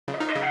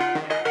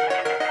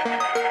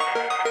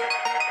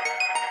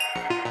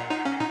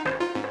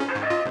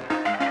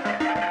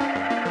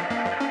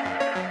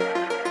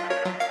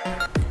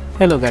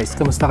Hello guys,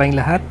 kamusta kayong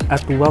lahat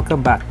at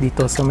welcome back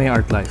dito sa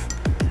SeaMiArt Life.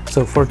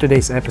 So for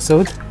today's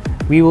episode,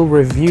 we will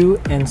review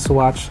and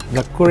swatch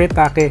the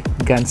Kuretake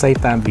Gansai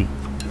Tambi.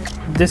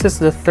 This is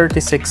the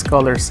 36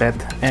 color set,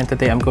 and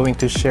today I'm going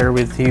to share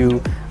with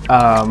you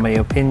my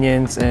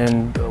opinions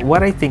and what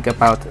I think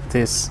about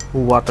this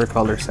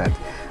watercolor set.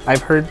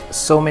 I've heard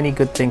so many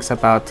good things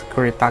about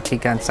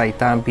Kuretake Gansai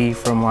Tambi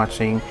from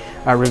watching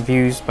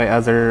reviews by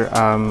other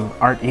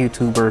art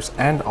YouTubers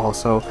and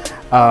also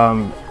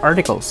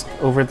articles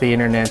over the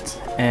internet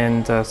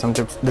and some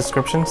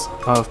descriptions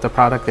of the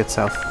product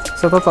itself.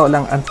 So totoo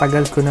lang, ang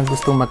tagal ko nang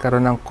gustong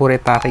magkaroon ng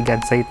Kuretake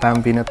Gansai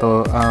Tambi na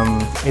to.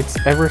 It's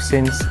ever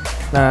since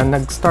na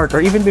nag-start or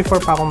even before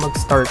pa ako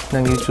mag-start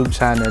ng YouTube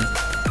channel.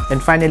 And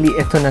finally,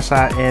 ito na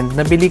siya, and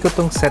nabili ko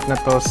tong set na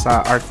to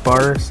sa Art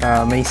Bar,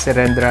 sa May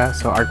Serendra.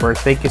 So Art Bar,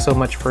 thank you so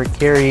much for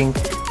carrying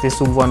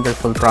this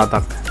wonderful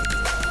product.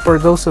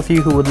 For those of you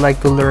who would like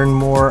to learn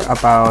more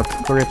about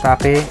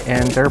Kuretake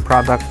and their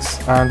products,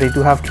 they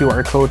do have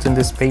QR codes in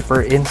this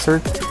paper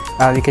insert.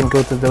 You can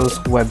go to those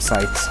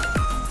websites.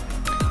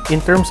 In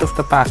terms of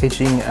the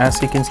packaging,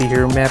 as you can see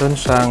here, meron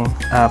siyang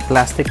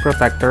plastic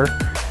protector.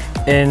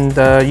 And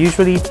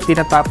usually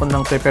tinatapon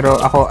lang to, pero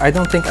ako, I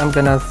don't think I'm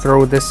gonna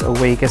throw this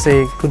away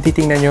kasi kung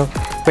titingnan nyo,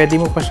 pwede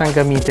mo pa siyang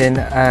gamitin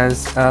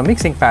as a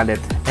mixing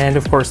palette, and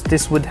of course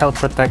this would help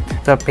protect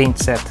the paint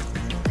set.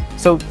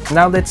 So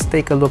now let's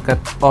take a look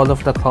at all of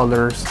the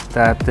colors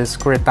that this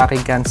Kuretake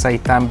Gansai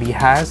Tambi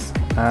has.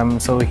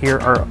 So here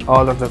are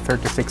all of the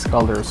 36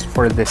 colors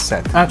for this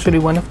set.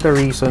 Actually, one of the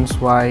reasons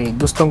why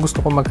gusto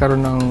ko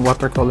magkaroon ng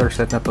watercolor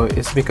set na to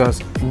is because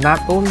not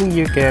only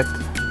you get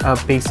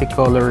basic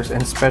colors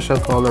and special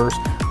colors,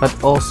 but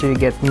also you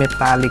get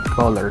metallic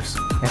colors.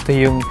 Ito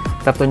yung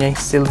tatlo niya,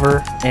 silver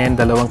and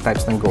dalawang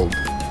types ng gold.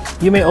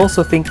 You may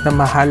also think na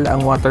mahal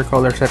ang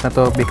watercolor set na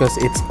to because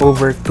it's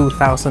over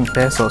 2,000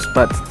 pesos,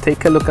 but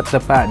take a look at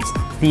the pans.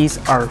 These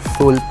are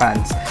full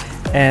pans.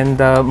 And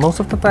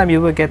most of the time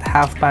you will get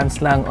half pans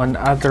lang on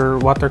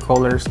other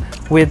watercolors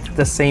with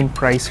the same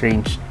price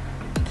range.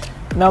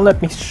 Now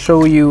let me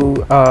show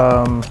you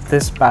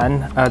this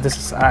pan. This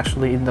is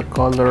actually in the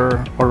color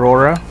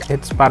Aurora.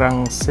 It's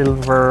parang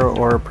silver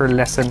or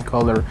pearlescent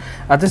color.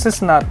 This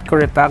is not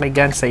Kuretake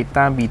Gansai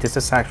Tambi. This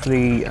is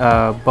actually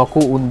Boku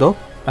Undo.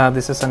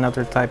 This is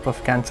another type of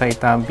Gansai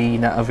Tambi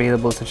na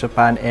available sa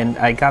Japan, and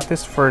I got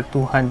this for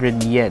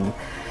 200 yen.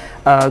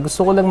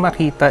 Gusto ko lang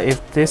makita if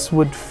this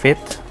would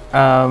fit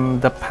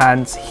the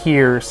pans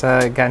here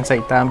sa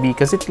Gansai Tambi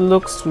because it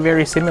looks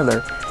very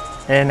similar.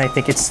 And I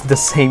think it's the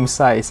same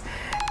size.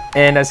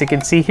 And as you can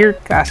see here,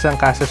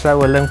 kasyang-kasya siya,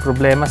 walang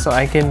problema. So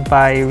I can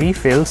buy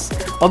refills.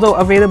 Although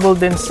available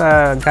din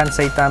sa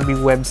Gansai Tambi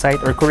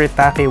website or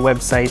Kuretake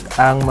website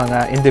ang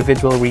mga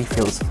individual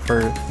refills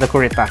for the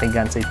Kuretake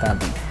Gansai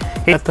Tambi.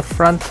 At the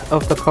front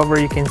of the cover,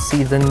 you can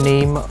see the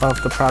name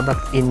of the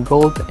product in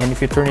gold. And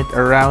if you turn it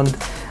around,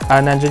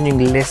 nandyan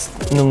yung list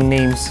ng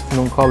names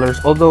ng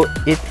colors, although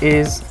it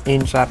is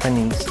in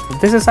Japanese.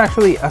 This is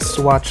actually a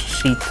swatch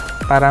sheet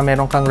para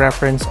meron kang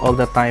reference all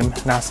the time.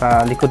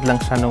 Nasa likod lang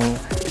siya nung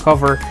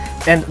cover.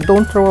 And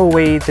don't throw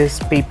away this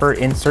paper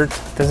insert.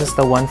 This is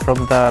the one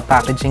from the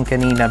packaging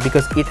kanina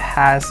because it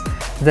has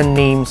the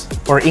names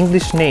or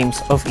English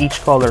names of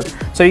each color.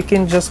 So you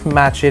can just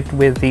match it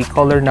with the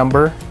color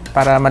number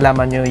para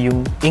malaman nyo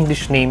yung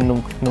English name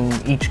nung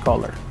each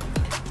color.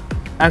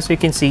 As you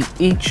can see,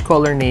 each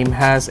color name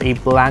has a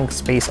blank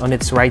space on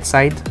its right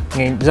side.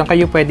 Ngayon, dyan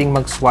kayo pwedeng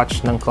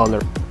mag-swatch ng color.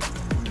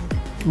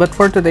 But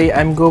for today,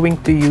 I'm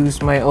going to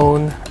use my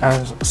own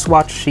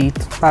swatch sheet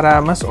para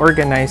mas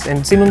organized,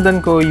 and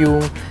sinundan ko yung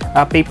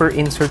paper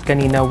insert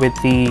kanina with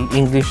the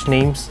English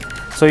names.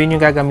 So yun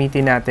yung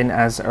gagamitin natin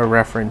as a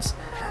reference.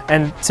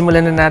 And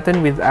simulan na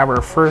natin with our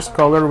first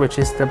color, which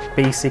is the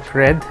basic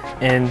red.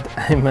 And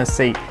I must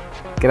say,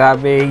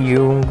 grabe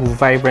yung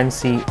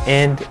vibrancy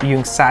and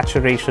yung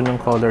saturation ng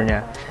color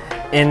niya.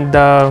 And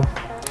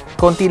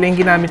konti lang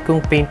ginamit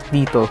kong paint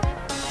dito.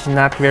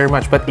 Not very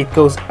much, but it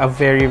goes a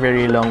very,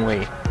 very long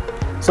way.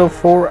 So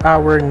for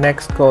our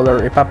next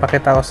color,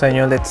 ipapakita ko sa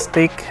inyo. Let's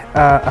take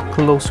a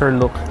closer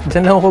look.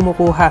 Diyan ako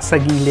kumukuha sa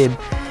gilid.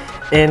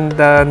 And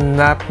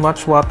not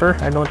much water.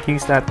 I don't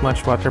use that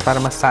much water para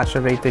mas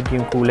saturated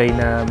yung kulay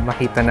na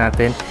makita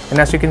natin.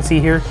 And as you can see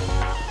here,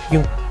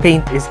 yung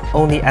paint is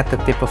only at the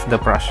tip of the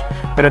brush.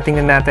 Pero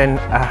tingnan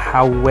natin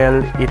how well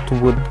it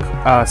would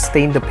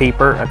stain the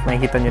paper, at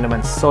makikita nyo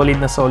naman solid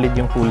na solid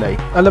yung kulay.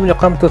 Alam nyo,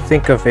 come to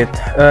think of it,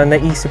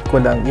 naisip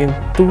ko lang, yung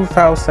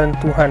 2,200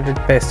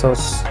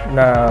 pesos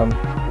na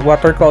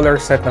watercolor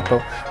set na to,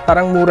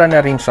 parang mura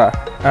na rin siya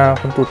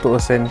kung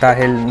tutuusin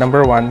dahil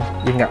number one,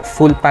 yun nga,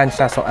 full pan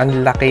siya, so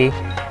ang laki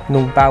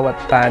nung bawat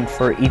pan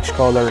for each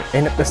color,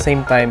 and at the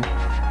same time,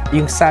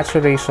 yung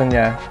saturation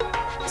niya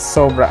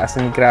sobra, as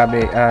in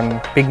grabe,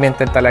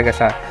 pigmented talaga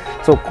siya.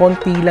 So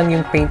konti lang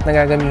yung paint na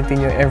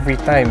gagamitin nyo every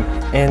time,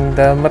 and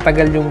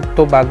matagal yung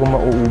to bago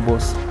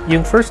mauubos.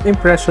 Yung first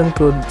impression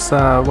ko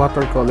sa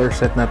watercolor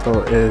set na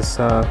to is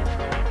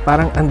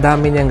parang ang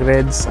dami niyang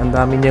reds, ang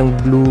dami niyang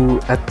blue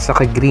at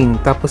saka green.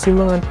 Tapos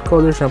yung mga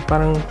colors na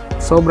parang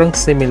sobrang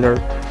similar.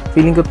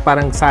 Feeling ko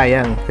parang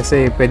sayang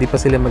kasi pwede pa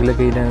sila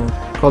maglagay ng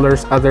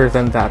colors other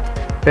than that.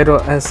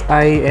 Pero as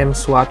I am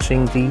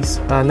swatching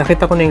these,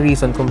 nakita ko na yung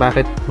reason kung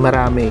bakit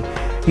marami.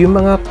 Yung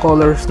mga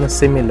colors na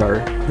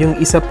similar, yung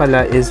isa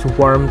pala is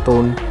warm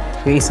tone,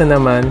 yung isa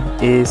naman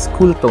is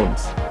cool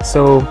tones.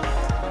 So,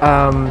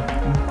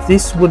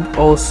 this would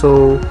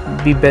also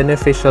be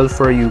beneficial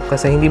for you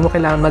kasi hindi mo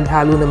kailangan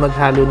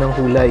maghalo ng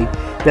kulay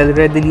dahil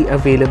readily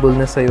available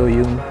na sa'yo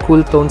yung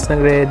cool tones ng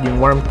red, yung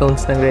warm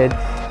tones ng red,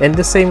 and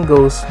the same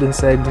goes dun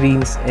sa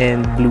greens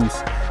and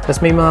blues.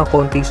 Tapos may mga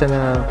konti siya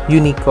na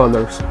unique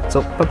colors.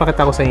 So,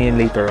 papakita ko sa inyo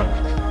later on.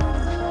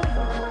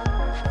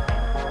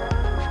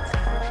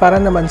 Para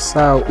naman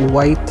sa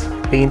white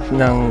paint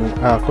ng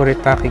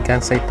Kuretake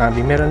Gansai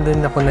Tambi, meron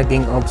din ako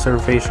naging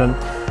observation.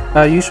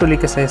 Usually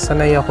kasi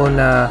sanay ako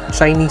na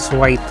Chinese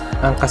white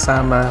ang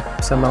kasama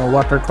sa mga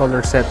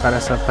watercolor set para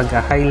sa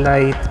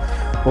pag-highlight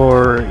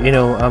or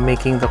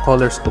making the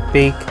colors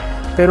opaque.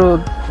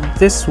 Pero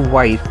this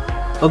white,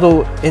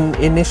 although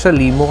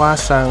initially mukha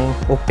siyang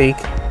opaque,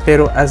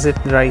 pero as it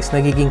dries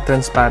nagiging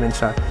transparent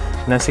siya.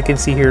 And as you can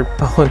see here,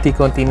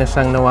 pakunti-kunti na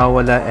siyang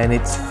nawawala and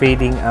it's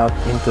fading out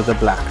into the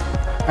black.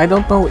 I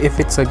don't know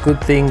if it's a good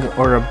thing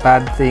or a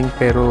bad thing,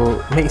 pero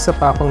may isa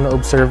pa akong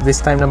na-observe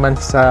this time naman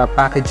sa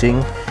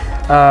packaging.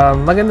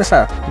 Maganda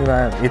siya,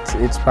 diba?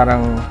 It's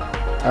parang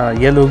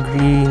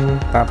yellow-green,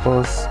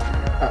 tapos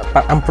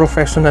ang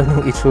professional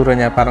ng itsura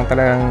niya, parang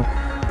talagang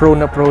pro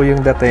na pro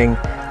yung dating.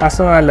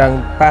 Kaso nga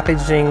lang,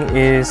 packaging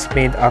is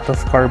made out of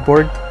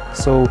cardboard,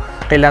 so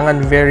kailangan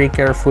very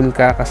careful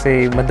ka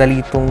kasi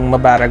madali itong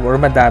mabarag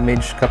or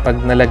madamage kapag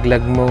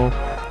nalaglag mo.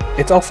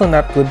 It's also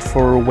not good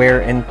for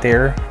wear and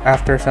tear.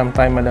 After some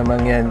time,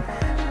 malamang yan,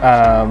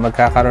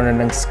 magkakaroon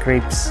na ng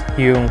scrapes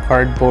yung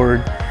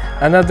cardboard.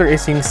 Another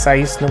is yung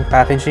size ng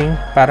packaging.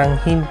 Parang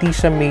hindi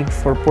siya made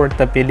for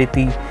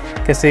portability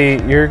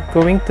kasi you're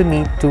going to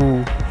need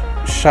to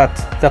shut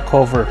the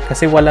cover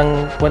kasi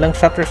walang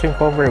shutters yung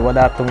cover,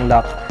 wala tong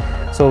lock.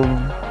 So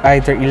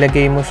either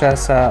ilagay mo siya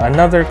sa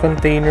another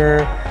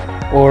container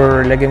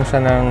or lagyan mo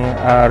siya ng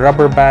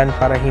rubber band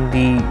para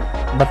hindi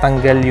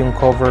matanggal yung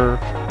cover.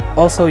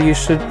 Also, you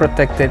should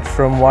protect it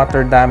from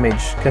water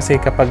damage kasi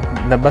kapag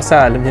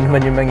nabasa, alam niyo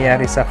naman yung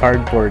mangyayari sa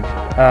cardboard.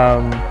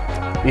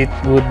 It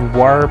would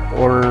warp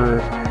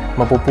or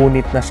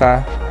mapupunit na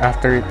siya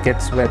after it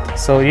gets wet.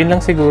 So, yun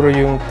lang siguro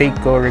yung take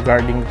ko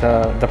regarding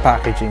the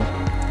packaging.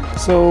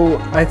 So,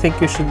 I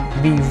think you should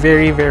be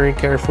very, very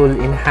careful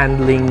in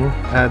handling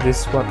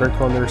this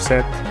watercolor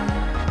set.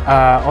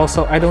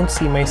 Also, I don't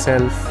see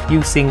myself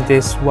using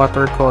this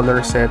watercolor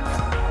set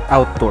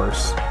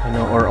outdoors,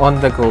 or on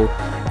the go.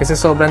 Kasi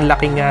sobrang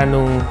laki nga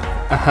nung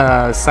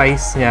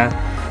size niya,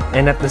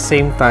 and at the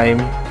same time,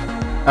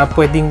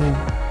 pwedeng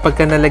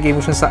pagka nalagay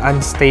mo siya sa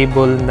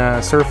unstable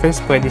na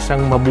surface, pwede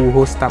siyang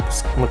mabuhos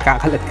tapos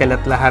magkakalat-kalat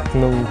lahat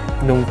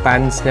nung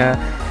pans niya.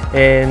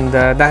 And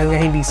dahil nga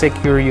hindi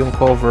secure yung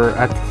cover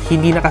at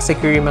hindi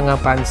nakasecure yung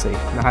mga pans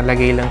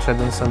nakalagay lang siya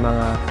dun sa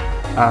mga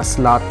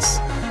slots,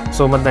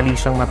 so madali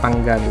siyang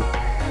matanggal.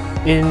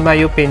 In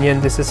my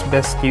opinion, this is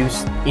best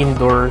used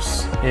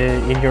indoors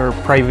in your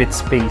private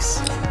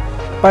space.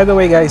 By the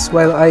way guys,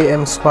 while I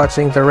am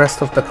swatching the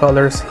rest of the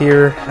colors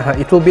here,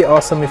 it will be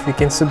awesome if you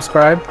can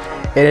subscribe,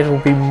 and it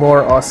will be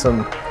more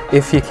awesome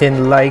if you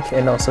can like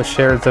and also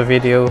share the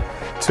video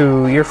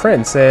to your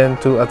friends and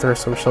to other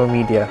social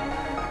media.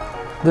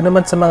 Doon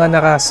naman sa mga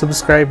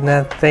naka-subscribe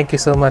na, thank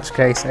you so much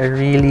guys. I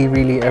really,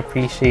 really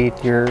appreciate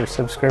your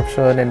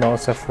subscription and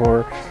also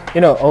for,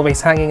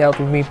 always hanging out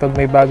with me pag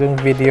may bagong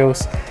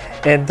videos.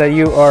 And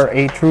you are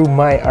a true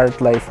My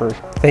Art lifer.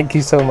 Thank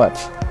you so much.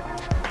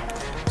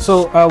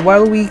 So,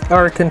 while we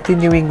are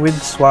continuing with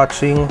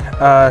swatching,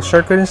 share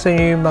ko rin sa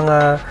inyo yung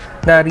mga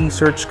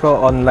na-research ko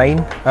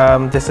online.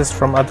 This is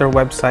from other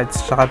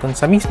websites, tsaka dun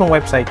sa mismong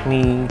website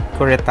ni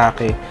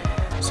Kuretake.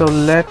 So,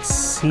 let's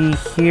see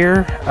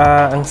here.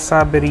 Ang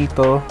sabi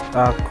rito,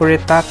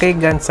 Kuretake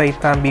Gansai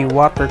Tambi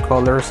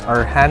watercolors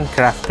are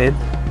handcrafted.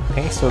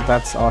 Okay, so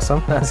that's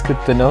awesome. That's good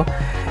to know.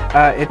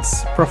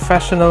 It's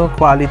professional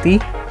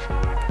quality.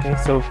 Okay,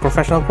 so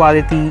professional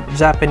quality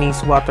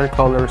Japanese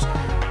watercolors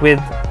with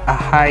a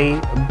high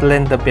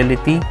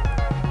blendability.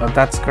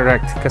 That's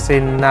correct kasi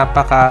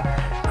napaka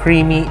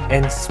creamy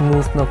and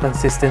smooth no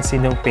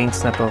consistency ng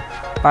paints na to.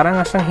 Parang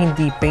nga siyang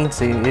hindi paints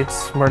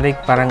it's more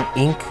like parang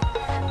ink.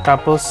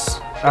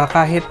 Tapos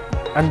kahit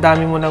ang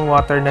dami mo ng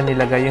water na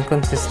nilagay, yung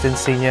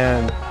consistency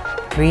niya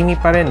creamy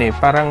pa rin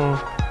Parang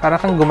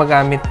kang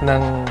gumagamit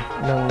ng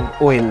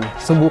oil.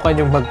 Subukan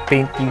yung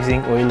mag-paint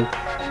using oil.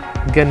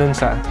 Ganun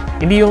siya.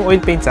 Hindi yung oil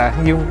paints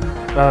yung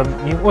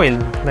oil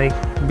like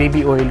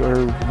baby oil or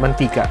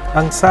mantika.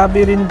 Ang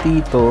sabi rin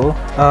dito,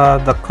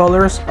 the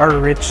colors are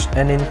rich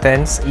and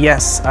intense.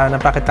 Yes,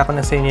 napakita ko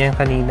na sa inyo yan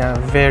kanina.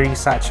 Very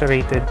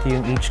saturated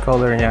yung each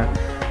color niya.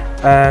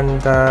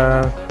 And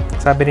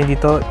sabi rin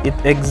dito, it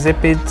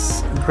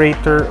exhibits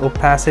greater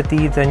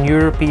opacity than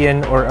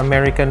European or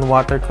American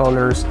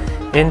watercolors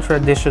in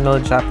traditional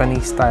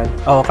Japanese style.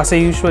 Kasi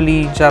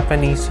usually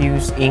Japanese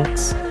use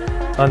inks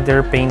on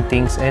their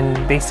paintings, and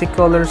basic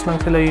colors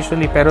lang sila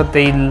usually, pero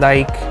they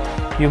like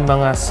yung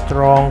mga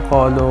strong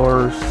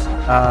colors,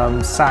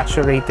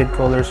 saturated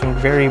colors, yung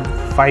very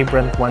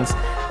vibrant ones.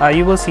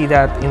 You will see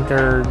that in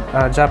their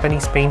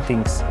Japanese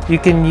paintings.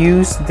 You can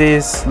use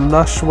these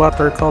lush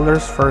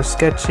watercolors for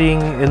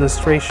sketching,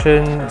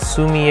 illustration,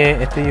 sumie.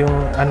 Ito yung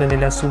ano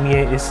nila,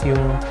 sumie is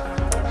yung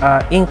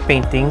ink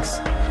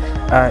paintings,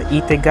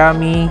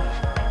 itegami,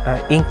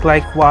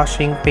 ink-like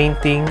washing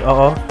painting.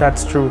 Oo,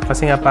 that's true.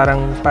 Kasi nga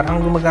parang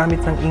gumagamit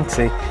ng inks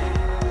eh.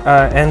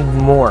 And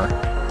more.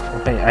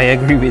 Okay, I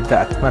agree with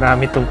that.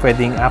 Marami itong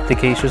pwedeng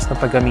applications na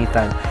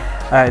paggamitan.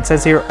 It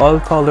says here, all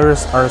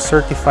colors are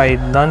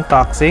certified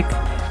non-toxic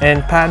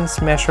and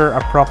pans measure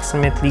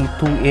approximately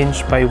 2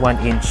 inch by 1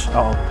 inch.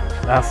 Oo,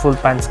 full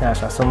pans nga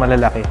siya, so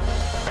malalaki.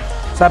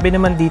 Sabi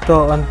naman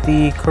dito on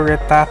the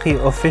Kuretake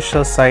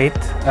official site,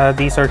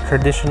 these are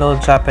traditional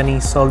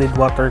Japanese solid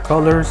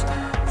watercolors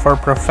for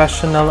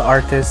professional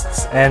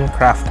artists and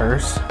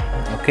crafters.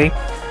 Okay,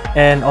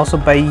 and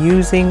also by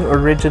using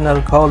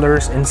original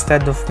colors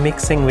instead of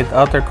mixing with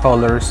other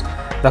colors,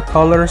 the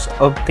colors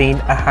obtain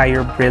a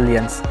higher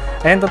brilliance.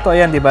 Ayan, totoo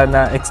yan, di ba?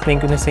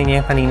 Na-explain ko na sa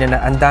inyo kanina na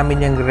ang dami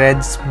niyang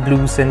reds,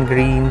 blues, and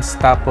greens.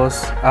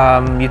 Tapos,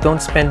 you don't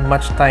spend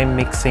much time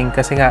mixing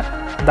kasi nga,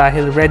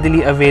 dahil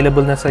readily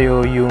available na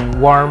sa'yo yung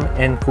warm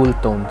and cool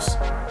tones.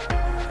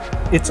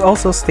 It's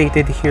also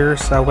stated here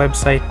sa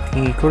website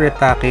ni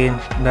Kuretake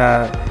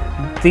na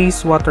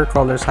these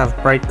watercolors have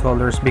bright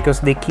colors because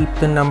they keep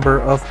the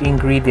number of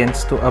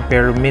ingredients to a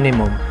bare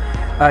minimum.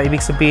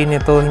 Ibig sabihin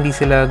nito, hindi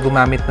sila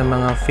gumamit ng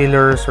mga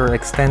fillers or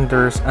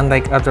extenders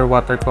unlike other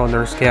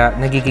watercolors, kaya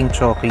nagiging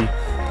chalky.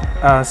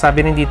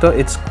 Sabi rin dito,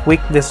 it's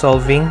quick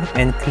dissolving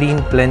and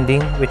clean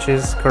blending, which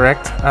is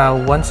correct.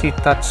 Once you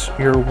touch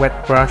your wet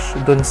brush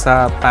dun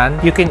sa pan,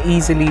 you can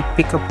easily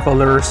pick up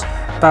colors.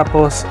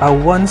 Tapos,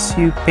 once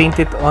you paint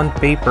it on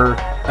paper,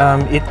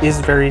 it is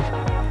very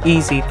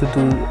easy to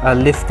do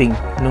lifting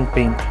ng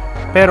paint.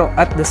 Pero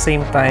at the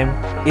same time,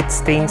 it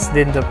stains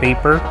din the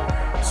paper.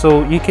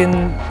 So you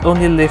can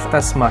only lift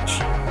as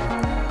much.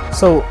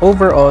 So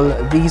overall,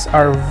 these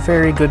are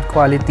very good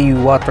quality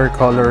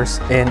watercolors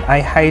and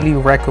I highly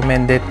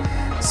recommend it.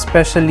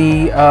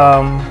 Especially,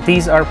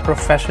 these are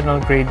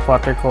professional grade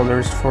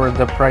watercolors for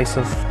the price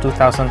of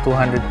 2,200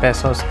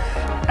 pesos.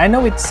 I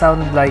know it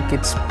sounds like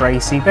it's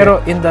pricey,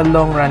 pero in the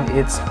long run,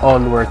 it's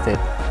all worth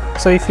it.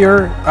 So if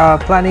you're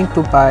planning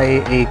to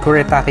buy a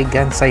Kuretake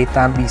Gansai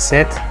Tambi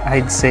set,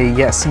 I'd say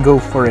yes,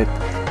 go for it.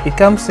 It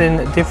comes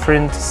in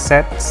different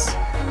sets.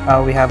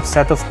 We have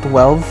set of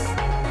 12,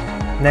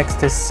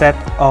 next is set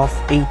of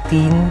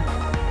 18,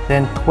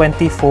 then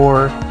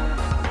 24,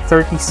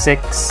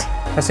 36,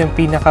 kasi yung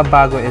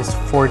pinakabago is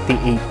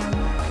 48.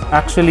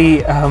 Actually,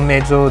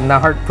 medyo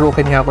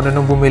na-heartbroken nga ako na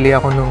nung bumili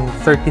ako nung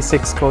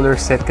 36 color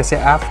set kasi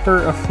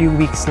after a few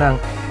weeks lang,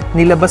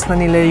 nilabas na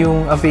nila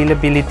yung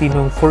availability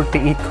nung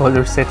 48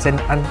 color sets and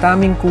ang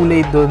daming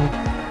kulay dun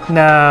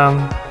na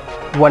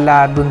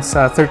wala dun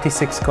sa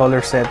 36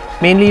 color set.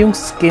 Mainly yung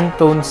skin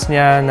tones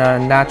niya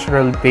na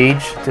natural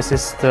beige. This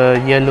is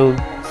the yellow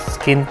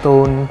skin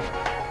tone.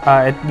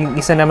 At yung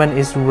isa naman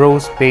is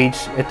rose beige.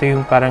 Ito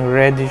yung parang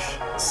reddish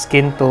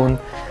skin tone.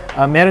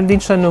 Meron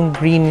din siya nung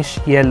greenish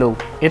yellow.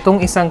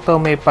 Itong isang to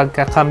may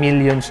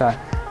pagka-chameleon siya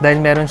dahil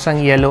meron siyang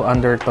yellow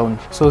undertone.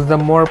 So the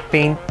more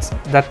paint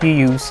that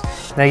you use,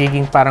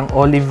 nagiging parang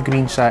olive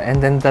green siya, and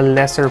then the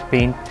lesser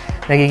paint,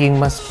 nagiging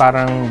mas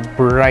parang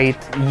bright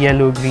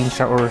yellow-green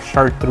siya or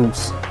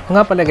chartreuse.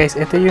 Nga pala guys,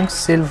 ito yung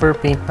silver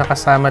paint na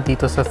kasama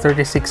dito sa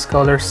 36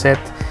 color set.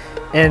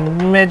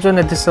 And medyo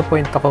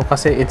na-disappoint ako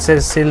kasi it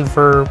says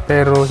silver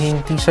pero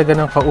hindi siya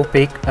ganun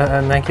ka-opaque.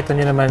 Nakikita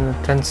nyo naman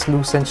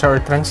translucent siya or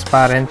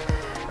transparent.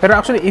 Pero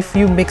actually, if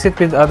you mix it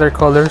with other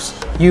colors,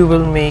 you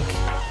will make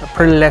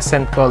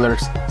pearlescent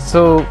colors.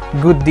 So,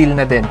 good deal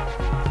na din.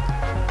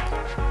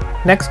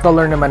 Next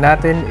color naman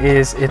natin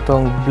is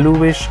itong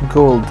bluish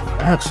gold.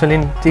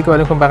 Actually, hindi ko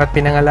alam kung bakit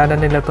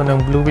pinangalanan nila to ng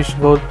bluish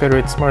gold pero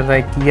it's more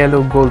like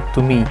yellow gold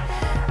to me.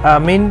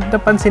 May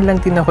napansin lang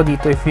din ako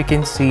dito, if you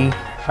can see,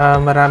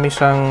 marami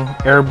siyang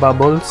air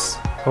bubbles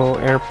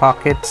o air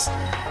pockets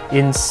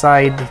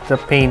inside the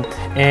paint.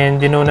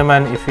 And you know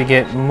naman, if you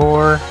get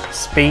more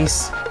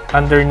space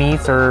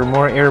underneath or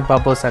more air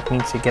bubbles, that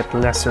means you get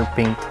lesser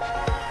paint.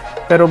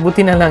 Pero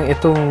buti na lang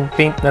itong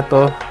paint na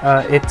to,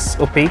 it's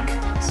opaque.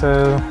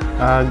 So,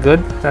 good.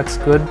 That's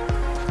good.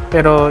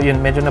 Pero yun,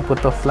 medyo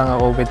na-put off lang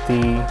ako with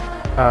the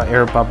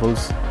air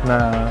bubbles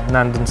na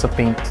nandun sa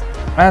paint.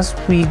 As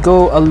we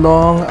go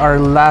along, our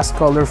last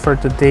color for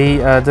today,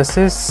 this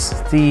is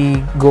the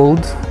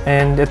gold.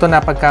 And ito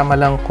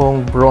napagkamalang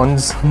kong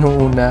bronze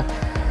nung una.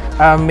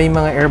 May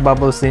mga air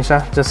bubbles din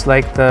siya, just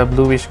like the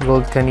bluish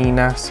gold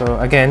kanina. So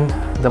again,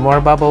 the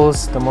more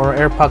bubbles, the more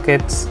air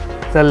pockets,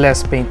 the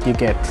less paint you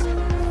get.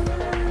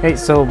 Okay,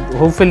 so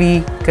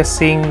hopefully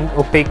kasing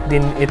opaque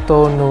din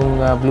ito nung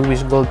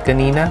bluish gold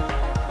kanina.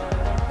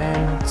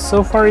 And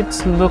so far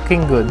it's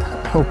looking good.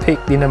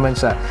 Opaque din naman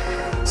siya.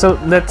 So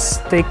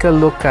let's take a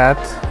look at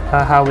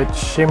how it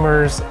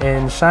shimmers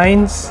and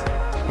shines.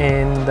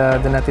 and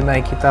doon natin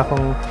makikita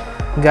kung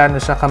gaano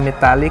siya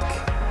ka-metallic.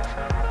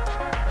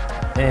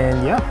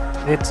 And yeah,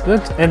 it's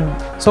good. And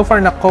so far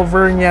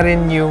na-cover niya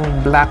rin yung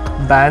black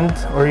band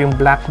or yung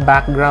black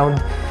background,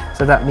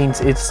 so that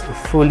means it's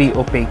fully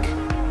opaque.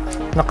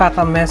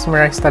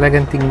 Nakaka-mesmerize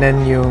talagang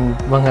tingnan yung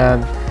mga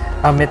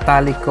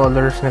metallic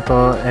colors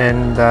nito,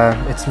 and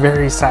it's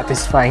very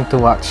satisfying to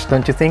watch,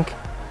 don't you think?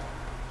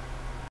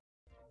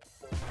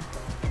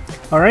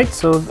 Alright,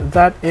 so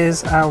that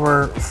is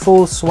our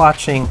full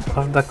swatching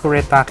of the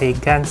Kuretake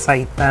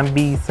Gansai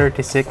Tambi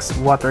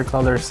 36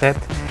 watercolor set.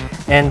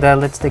 And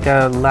let's take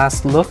a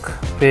last look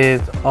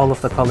with all of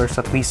the colors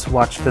that we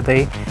swatched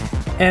today.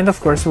 And of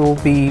course, we'll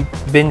be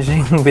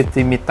binging with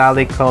the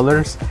metallic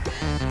colors.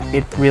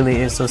 It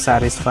really is so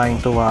satisfying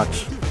to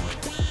watch.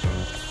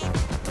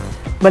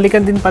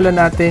 Balikan din pala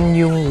natin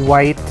yung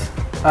white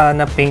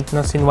na paint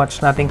na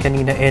sinwatch natin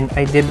kanina, and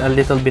I did a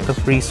little bit of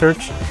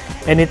research.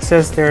 And it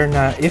says there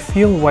na if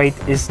yung white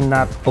is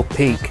not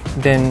opaque,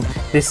 then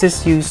this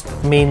is used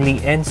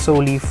mainly and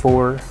solely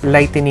for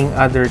lightening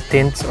other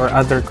tints or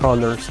other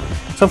colors.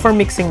 So for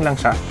mixing lang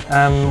siya.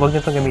 Wag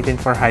nyo itong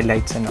gamitin for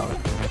highlights and all.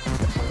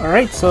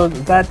 Alright, so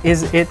that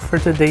is it for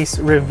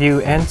today's review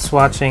and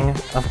swatching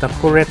of the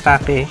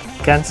Kuretake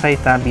Gansai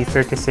Tambi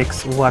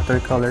 36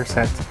 watercolor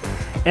set.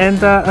 And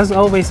as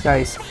always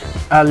guys,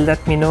 let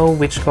me know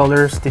which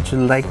colors did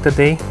you like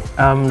today.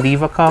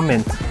 Leave a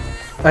comment.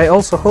 I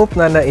also hope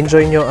na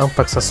na-enjoy nyo ang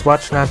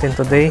pagsaswatch natin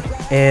today,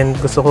 and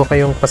gusto ko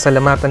kayong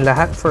pasalamatan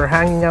lahat for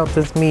hanging out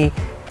with me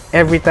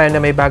every time na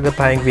may bago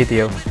tayong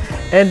video.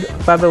 And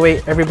by the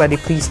way,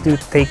 everybody, please do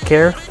take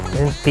care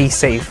and be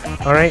safe.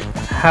 Alright?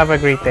 Have a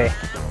great day.